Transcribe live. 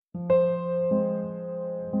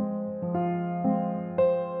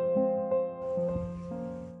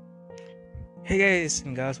Hey guys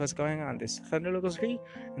and gals, what's going on? This is Thunder Lucas 3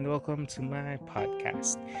 and welcome to my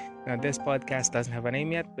podcast. Now, this podcast doesn't have a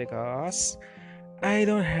name yet because I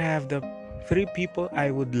don't have the three people I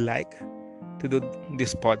would like to do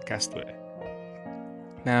this podcast with.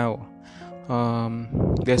 Now,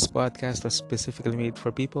 this podcast was specifically made for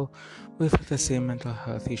people with the same mental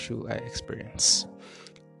health issue I experience.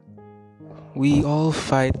 We all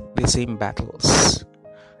fight the same battles.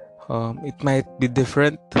 It might be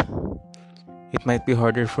different. It might be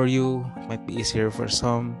harder for you, it might be easier for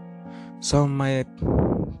some. Some might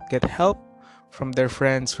get help from their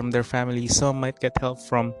friends, from their family. Some might get help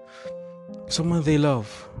from someone they love,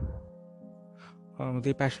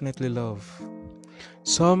 they passionately love.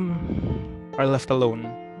 Some are left alone,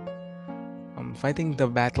 fighting the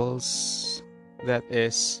battles that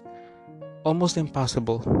is almost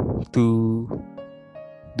impossible to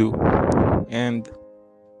do. And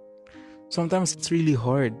sometimes it's really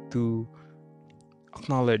hard to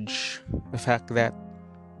acknowledge the fact that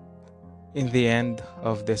in the end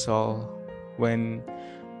of this all, when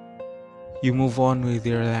you move on with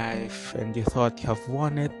your life and you thought you have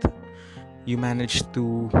won it, you managed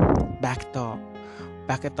to back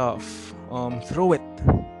it off, throw it.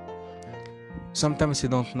 Sometimes you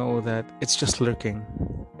don't know that it's just lurking.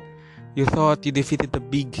 You thought you defeated the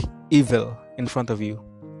big evil in front of you,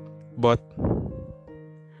 but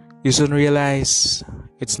you soon realize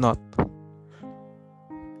it's not.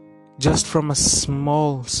 Just from a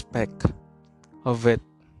small speck of it,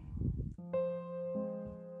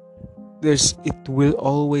 it will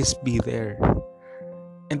always be there.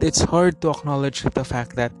 And it's hard to acknowledge the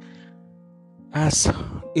fact that as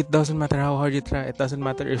it doesn't matter how hard you try, it doesn't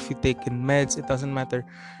matter if you take in meds, it doesn't matter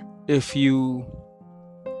if you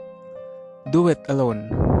do it alone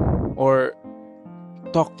or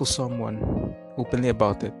talk to someone openly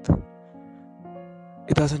about it,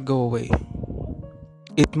 it doesn't go away.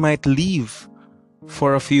 It might leave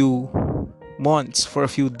for a few months, for a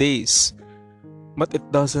few days, but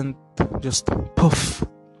it doesn't just poof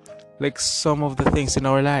like some of the things in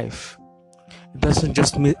our life. It doesn't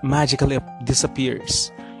just magically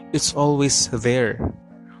disappears. It's always there,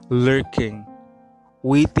 lurking,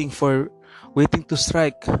 waiting to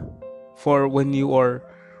strike for when you are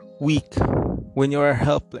weak, when you are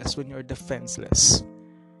helpless, when you are defenseless.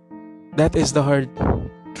 That is the hard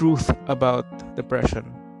truth about depression.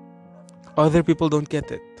 Other people don't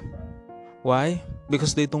get it. Why?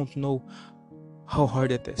 Because they don't know how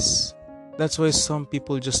hard it is. That's why some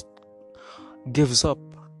people just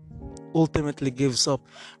ultimately gives up,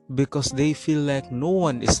 because they feel like no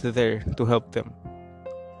one is there to help them.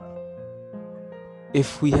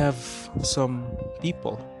 If we have some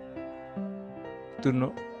people to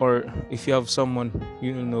know, or if you have someone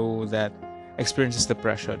you know that experiences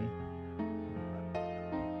depression,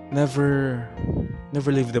 never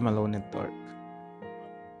leave them alone in the dark.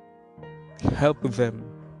 Help them,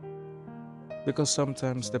 because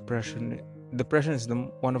sometimes depression is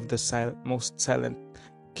one of the most silent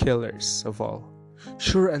killers of all.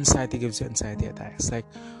 Sure, anxiety gives you anxiety attacks, like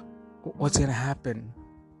what's gonna happen,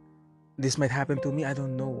 this might happen to me, I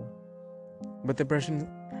don't know. But depression,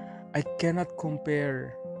 I cannot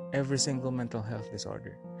compare every single mental health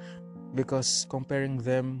disorder, because comparing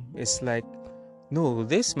them is like, no,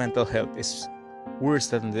 this mental health is worse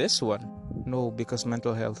than this one. No, because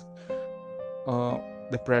mental health,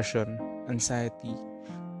 depression, anxiety,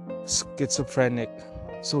 schizophrenic,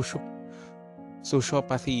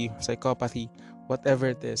 sociopathy, psychopathy, whatever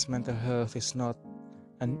it is, mental health is not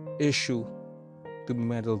an issue to be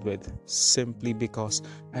meddled with simply because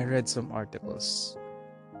I read some articles,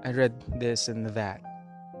 I read this and that.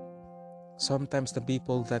 Sometimes the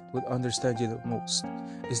people that would understand you the most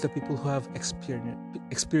is the people who have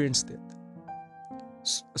experienced it.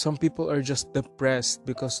 Some people are just depressed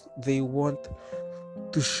because they want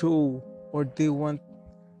to show, or they want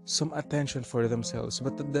some attention for themselves,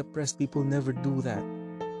 but the depressed people never do that.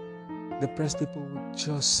 Depressed people would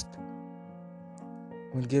just,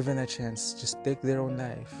 when given a chance, just take their own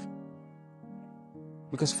life,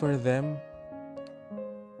 because for them,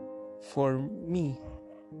 for me,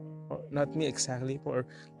 or not me exactly, or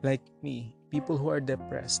like me, people who are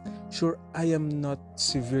depressed, sure, I am not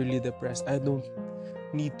severely depressed. I don't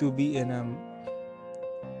need to be in a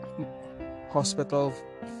hospital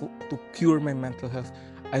to cure my mental health.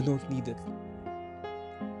 I don't need it.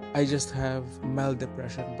 I just have mild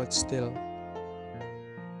depression, but still,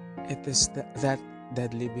 it is that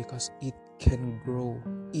deadly, because it can grow.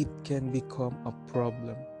 It can become a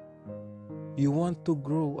problem. You want to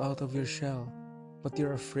grow out of your shell, but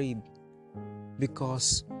you're afraid,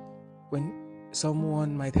 because when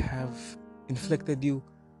someone might have inflicted you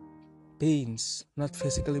pains, not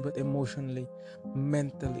physically but emotionally,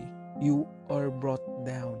 mentally. You are brought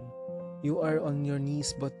down. You are on your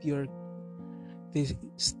knees, but they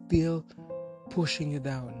still pushing you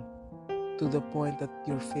down to the point that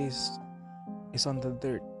your face is on the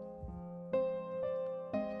dirt.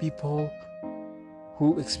 People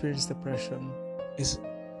who experience depression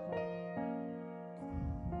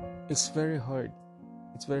it's very hard.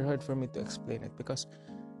 It's very hard for me to explain it because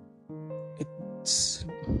it's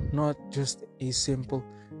not just a simple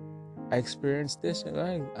I experienced this and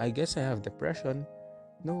I guess I have depression.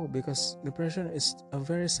 No, because depression is a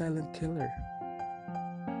very silent killer.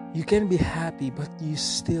 You can be happy, but you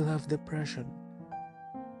still have depression.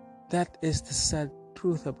 That is the sad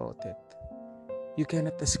truth about it. You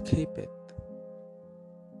cannot escape it.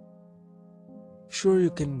 Sure,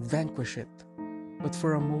 you can vanquish it, but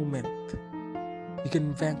for a moment. You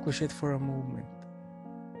can vanquish it for a moment.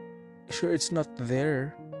 Sure, it's not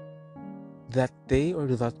there that day or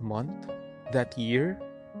that month, that year,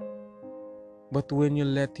 but when you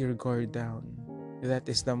let your guard down, that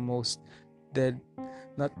is the most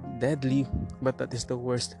not deadly, but that is the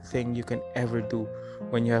worst thing you can ever do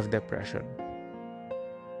when you have depression.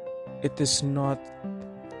 It is not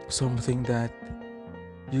something that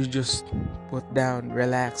you just put down,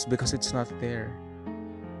 relax because it's not there.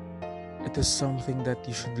 It is something that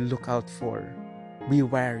you should look out for. Be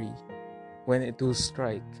wary when it will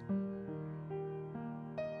strike.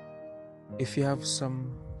 If you have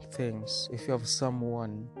some things, if you have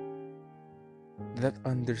someone that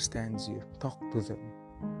understands you, talk to them.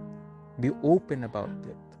 Be open about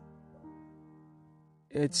it.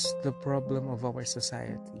 It's the problem of our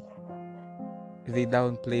society. They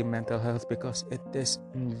downplay mental health because it is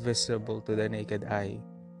invisible to the naked eye.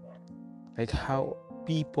 Like how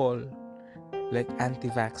people like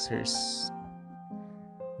anti-vaxxers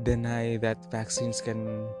deny that vaccines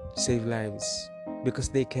can save lives because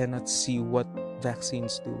they cannot see what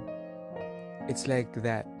vaccines do. It's like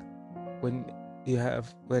that when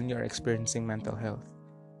you're experiencing mental health.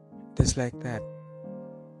 Just like that.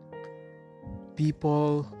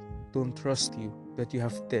 People don't trust you that you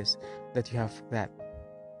have this, that you have that.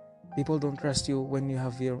 People don't trust you when you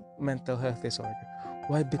have your mental health disorder.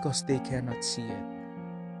 Why? Because they cannot see it.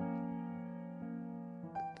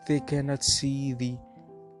 They cannot see the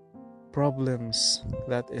problems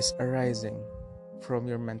that is arising from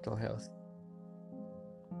your mental health.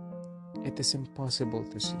 It is impossible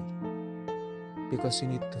to see because you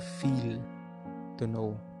need to feel to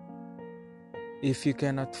know. If you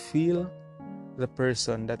cannot feel the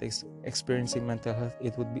person that is experiencing mental health,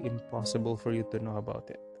 it would be impossible for you to know about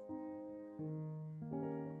it.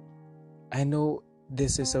 I know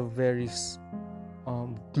this is a very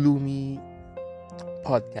gloomy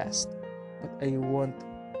podcast, but I want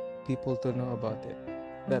people to know about it.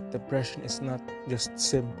 That depression is not just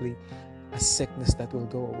simply a sickness that will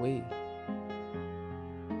go away.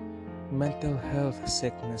 Mental health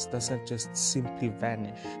sickness doesn't just simply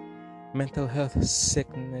vanish. Mental health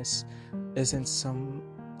sickness isn't some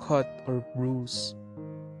cut or bruise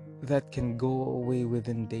that can go away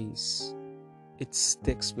within days. It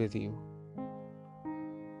sticks with you.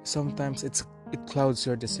 Sometimes it clouds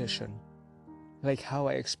your decision, like how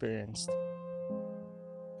I experienced,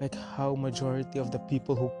 like how majority of the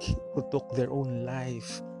people who took their own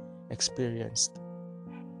life experienced.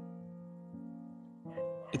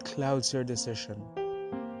 It clouds your decision.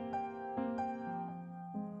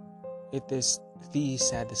 It is the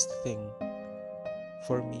saddest thing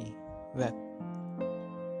for me that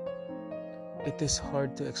it is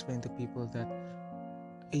hard to explain to people that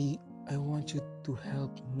I want you to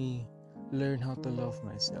help me learn how to love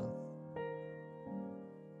myself.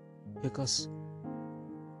 Because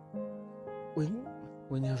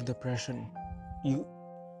when you have depression, you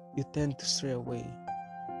tend to stray away.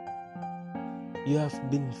 You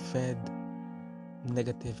have been fed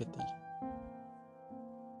negativity.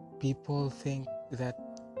 People think that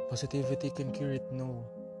positivity can cure it. No,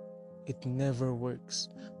 it never works.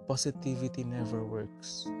 Positivity never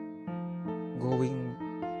works. Going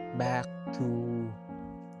back to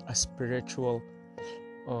a spiritual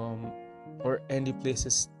or any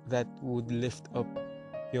places that would lift up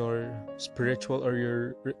your spiritual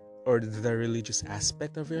or the religious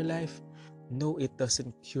aspect of your life, no, it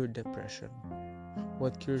doesn't cure depression.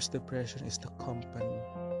 What cures depression is the company.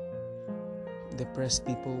 Depressed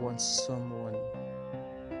people want someone,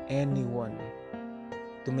 anyone,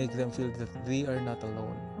 to make them feel that they are not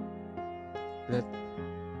alone, that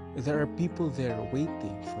there are people there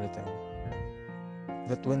waiting for them,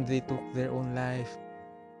 that when they took their own life,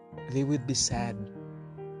 they would be sad.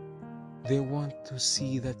 They want to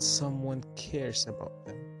see that someone cares about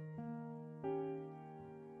them.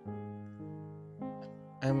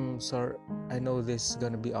 I'm sorry, I know this is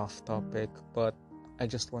gonna be off topic, but I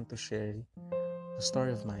just want to share a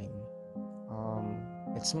story of mine.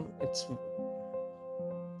 It's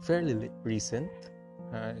fairly recent.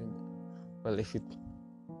 Uh, well, if you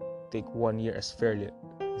take 1 year as fairly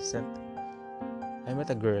recent, I met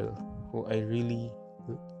a girl who I really,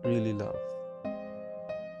 really love.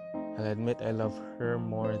 I'll admit I love her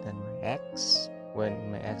more than my ex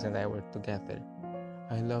when my ex and I were together.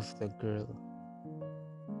 I love the girl.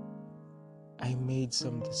 I made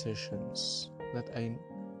some decisions that I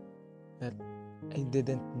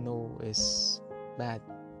didn't know is bad.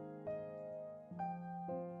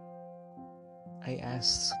 I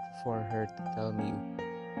asked for her to tell me,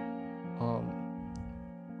 um,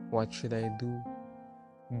 what should I do?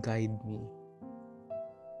 Guide me.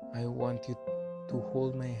 I want you to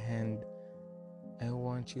hold my hand. I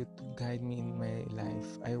want you to guide me in my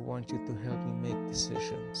life. I want you to help me make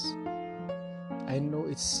decisions. I know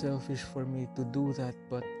it's selfish for me to do that,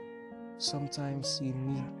 but sometimes you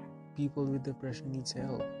need people with depression needs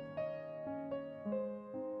help.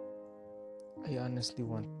 I honestly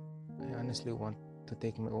want to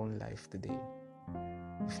take my own life today.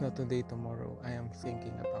 If not today, tomorrow. I am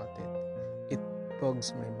thinking about it. It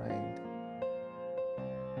bugs my mind.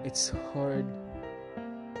 It's hard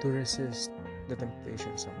to resist the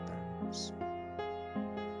temptation sometimes.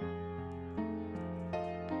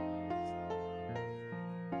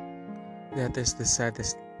 That is the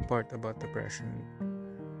saddest part about depression.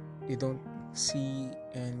 You don't see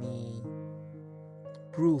any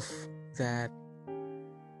proof that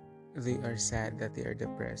they are sad, that they are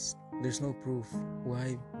depressed. There's no proof.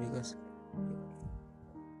 Why? Because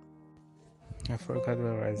I forgot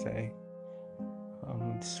where was I.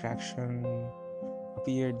 Distraction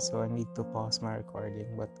appeared, so I need to pause my recording.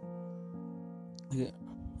 But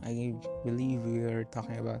I believe we are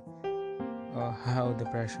talking about how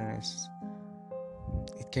depression is.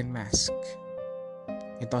 It can mask.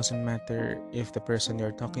 It doesn't matter if the person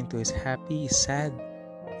you're talking to is happy, sad.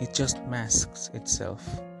 It just masks itself.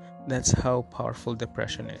 That's how powerful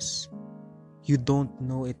depression is. You don't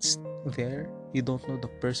know it's there. You don't know the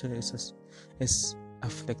person is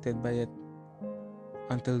afflicted by it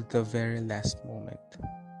until the very last moment.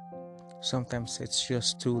 Sometimes it's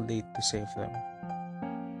just too late to save them.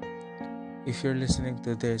 If you're listening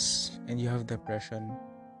to this and you have depression,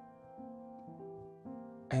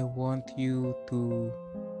 I want you to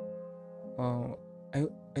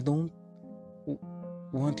I don't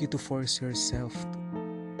want you to force yourself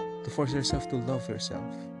to love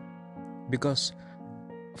yourself, because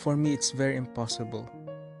for me it's very impossible,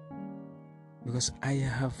 because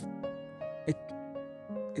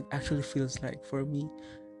it actually feels like, for me,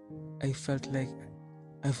 I felt like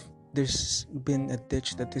there's been a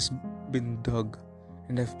ditch that has been dug,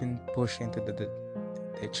 and I've been pushed into the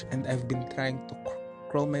ditch, and I've been trying to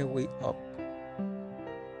crawl my way up.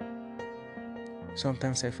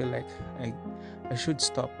 Sometimes I feel like I should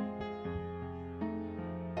stop.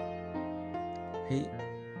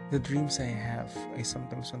 The dreams I have, I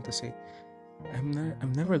sometimes want to say, I'm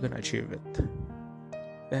never gonna achieve it.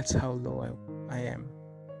 That's how low I am.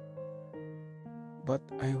 But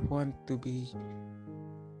I want to be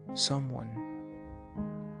someone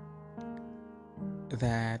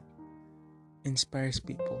that inspires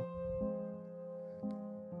people.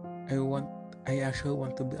 I actually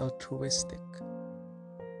want to be altruistic.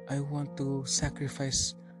 I want to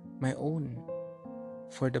sacrifice my own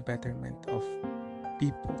for the betterment of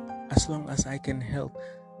people. As long as I can help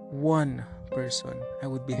one person, I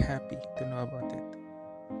would be happy to know about it.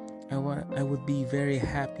 I would be very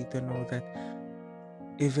happy to know that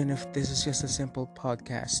even if this is just a simple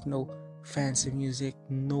podcast, no fancy music,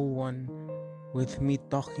 no one with me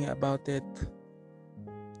talking about it,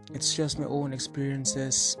 it's just my own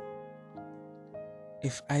experiences.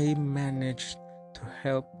 If I manage to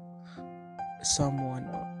help someone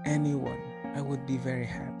or anyone, I would be very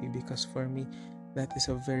happy, because for me, that is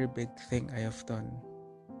a very big thing I have done.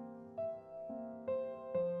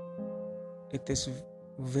 It is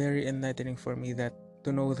very enlightening for me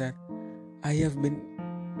to know that I have been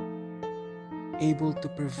able to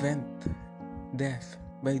prevent death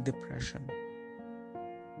by depression.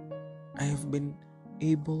 I have been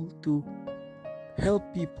able to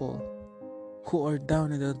help people who are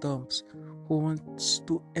down in the dumps, who wants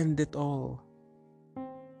to end it all.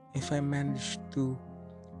 If I manage to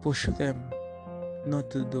push them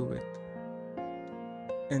not to do it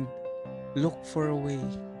and look for a way,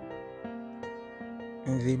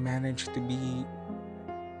 and they manage to be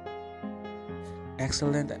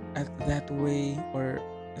excellent at that way, or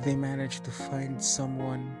they manage to find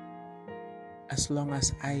someone, as long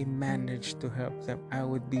as I manage to help them, I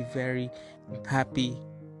would be very happy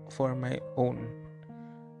for my own.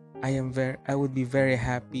 I would be very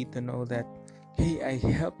happy to know that, hey, I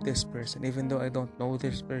helped this person, even though I don't know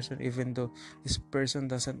this person, even though this person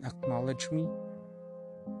doesn't acknowledge me.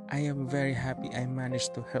 I am very happy I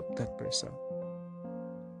managed to help that person.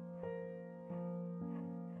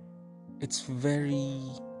 It's very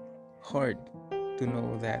hard to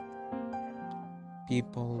know that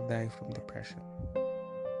people die from depression,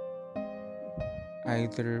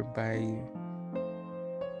 either by,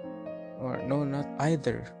 or no, not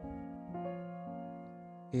either.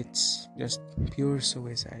 It's just pure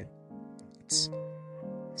suicide. It's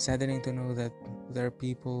saddening to know that there are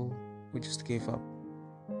people who just gave up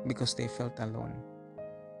because they felt alone.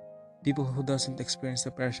 People who doesn't experience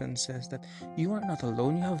depression says that you are not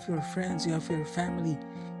alone, you have your friends, you have your family.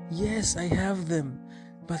 Yes, I have them,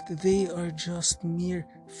 but they are just mere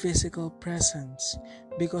physical presence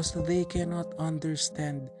because they cannot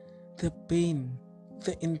understand the pain,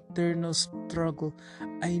 the internal struggle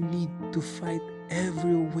I need to fight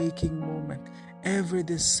every waking moment, every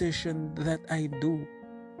decision that I do.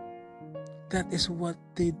 That is what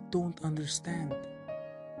they don't understand.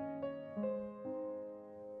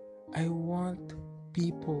 I want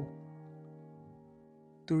people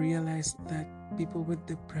to realize that people with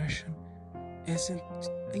depression isn't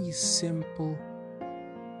a simple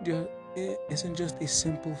isn't just a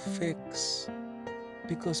simple fix,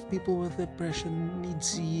 because people with depression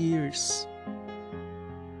needs years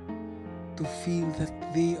to feel that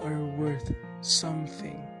they are worth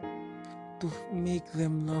something, to make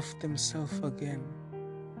them love themselves again.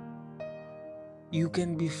 You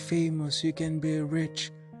can be famous, you can be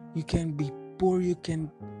rich, you can be poor, you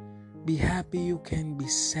can be happy, you can be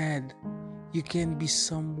sad, you can be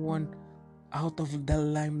someone out of the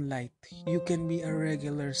limelight, you can be a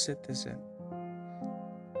regular citizen.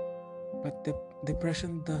 But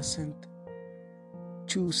depression doesn't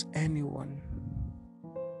choose anyone,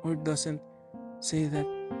 or doesn't say that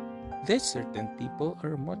these certain people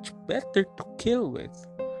are much better to kill with.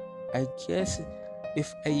 I guess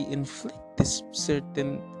if I inflict this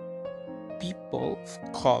certain people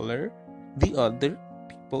of color, the other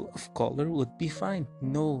people of color would be fine.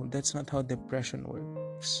 No, that's not how depression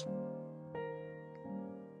works.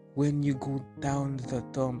 When you go down the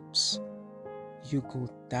dumps, you go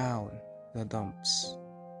down the dumps.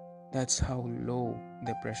 That's how low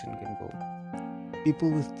depression can go.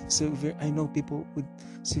 I know people with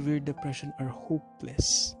severe depression are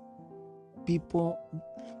hopeless. People,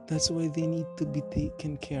 that's why they need to be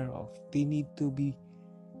taken care of. They need to be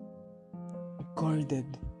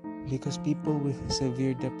guarded, because people with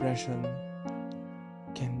severe depression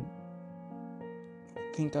can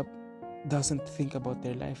doesn't think about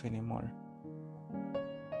their life anymore.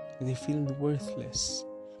 They feel worthless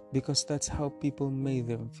because that's how people made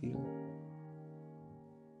them feel.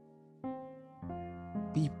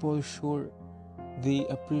 People, sure, they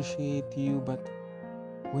appreciate you, but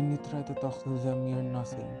when you try to talk to them, you're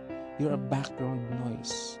nothing. You're a background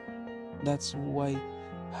noise. That's why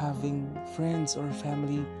having friends or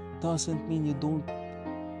family doesn't mean you don't,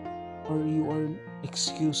 or you are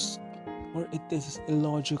excused, or it is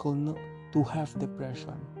illogical not to have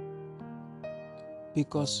depression.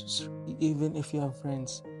 Because even if you have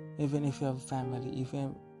friends, even if you have family,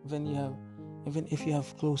 even if you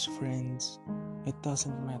have close friends, it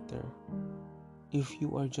doesn't matter if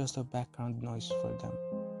you are just a background noise for them.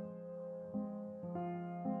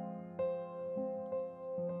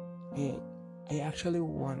 I actually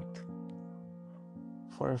want,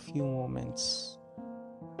 for a few moments,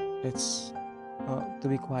 let's to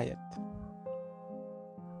be quiet.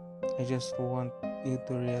 I just want you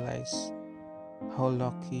to realize how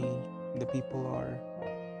lucky the people are.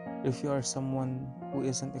 If you are someone who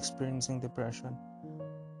isn't experiencing depression,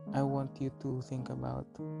 I want you to think about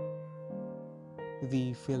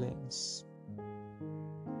the feelings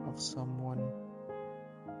of someone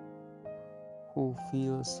who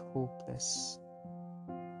feels hopeless,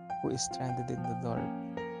 who is stranded in the dark,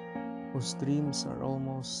 whose dreams are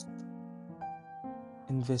almost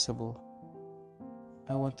invisible.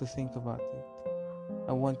 I want to think about it.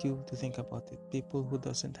 I want you to think about it. People who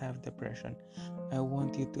doesn't have depression, I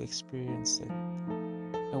want you to experience it.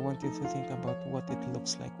 I want you to think about what it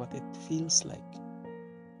looks like, what it feels like.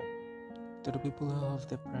 To the people who have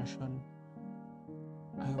depression,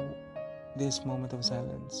 this moment of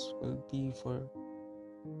silence will be for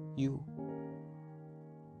you.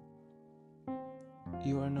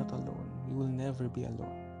 You are not alone. You will never be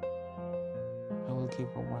alone. I will give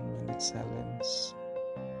a 1-minute silence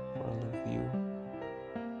for all of you.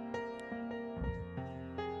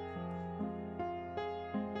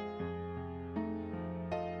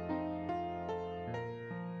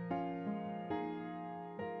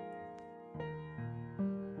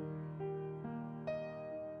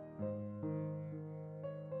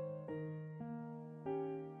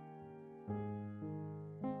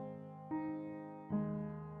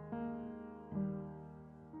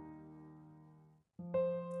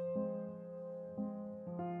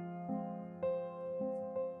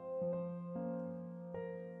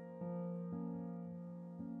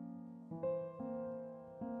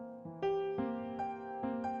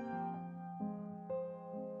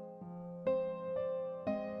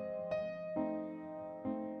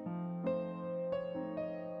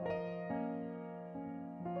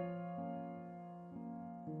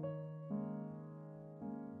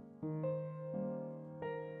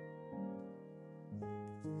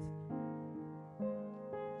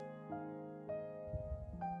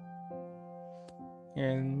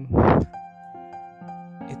 And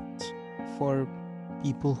it's for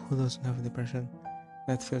people who doesn't have depression,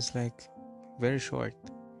 that feels like very short.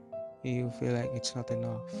 You feel like it's not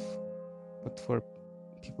enough. But for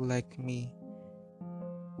people like me,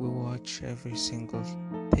 we watch every single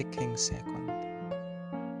ticking second,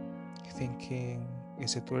 thinking,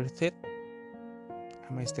 is it worth it?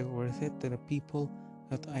 Am I still worth it to the people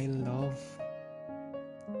that I love?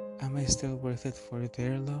 Am I still worth it for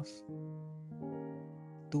their love?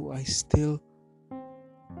 Do I still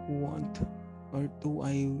want, or do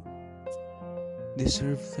I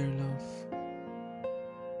deserve their love?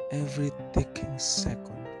 Every ticking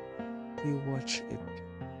second, we watch it,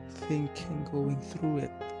 thinking, going through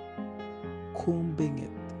it, combing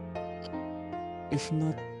it. If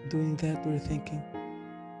not doing that, we're thinking,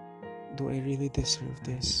 do I really deserve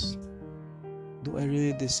this? Do I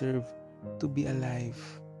really deserve to be alive?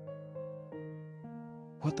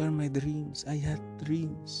 What are my dreams? I had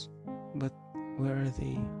dreams, but where are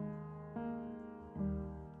they?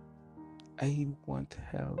 I want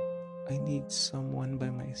help. I need someone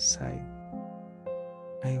by my side.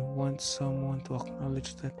 I want someone to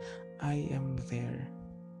acknowledge that I am there.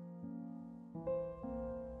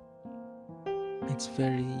 It's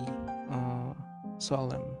very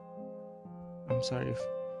solemn. I'm sorry if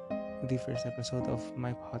the first episode of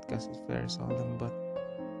my podcast is very solemn, but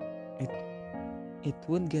it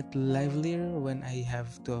would get livelier when I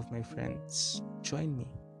have two of my friends join me.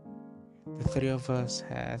 The three of us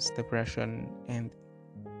has depression, and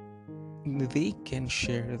they can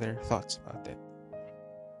share their thoughts about it.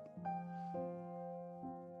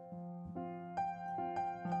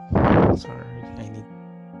 Sorry, I need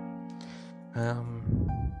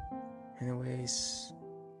anyways,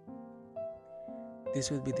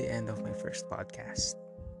 this would be the end of my first podcast.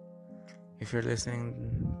 If you're listening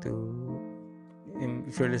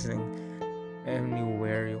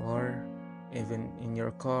anywhere you are, even in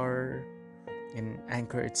your car, in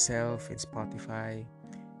Anchor itself, in Spotify,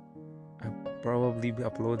 I'll probably be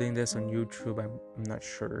uploading this on YouTube. I'm not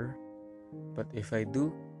sure, but if I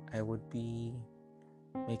do, I would be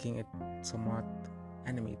making it somewhat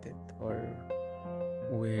animated or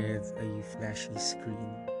with a flashy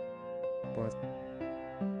screen. But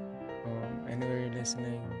anywhere you're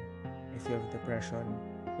listening, if you have depression,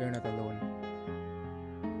 you're not alone.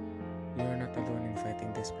 You're not alone in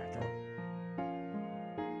fighting this battle.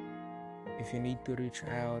 If you need to reach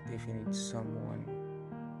out, if you need someone,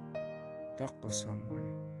 talk to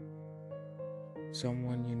someone.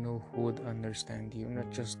 Someone you know who would understand you,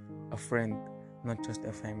 not just a friend, not just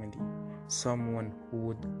a family. Someone who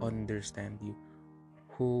would understand you,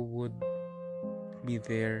 who would be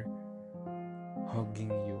there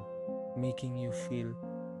hugging you, making you feel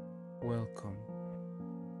welcome,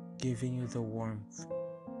 giving you the warmth,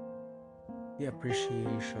 the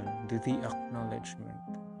appreciation, the acknowledgement.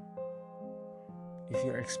 If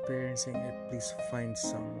you're experiencing it, please find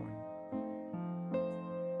someone.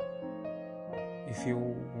 If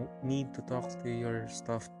you need to talk to your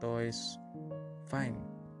stuffed toys, fine.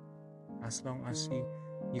 As long as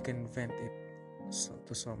you can vent it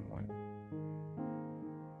to someone.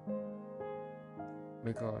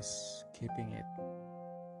 Because keeping it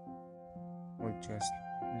would just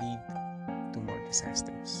lead to more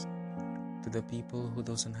disasters. To the people who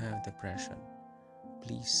doesn't have depression,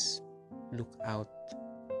 please look out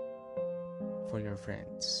for your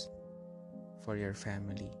friends, for your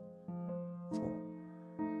family,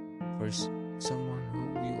 for someone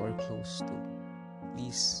who you are close to.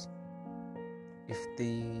 Please, if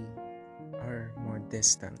they are more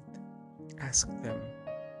distant, ask them.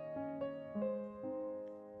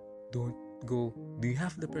 Don't go, do you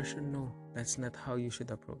have depression? No, that's not how you should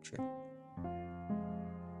approach it.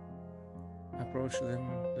 Approach them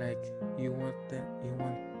like you want to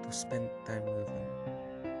spend time with them.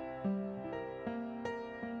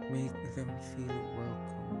 Make them feel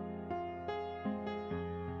welcome.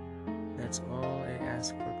 That's all I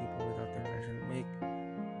ask for people without depression. Make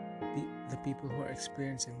the people who are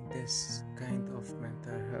experiencing this kind of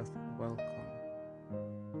mental health welcome.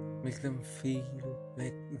 Make them feel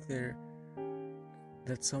like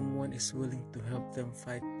that someone is willing to help them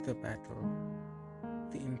fight the battle,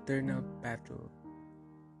 the internal battle.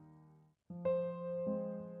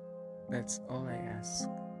 That's all I ask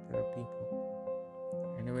to the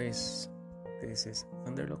people. Anyways, this is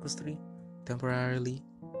Thunder Locust 3, temporarily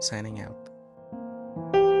signing out.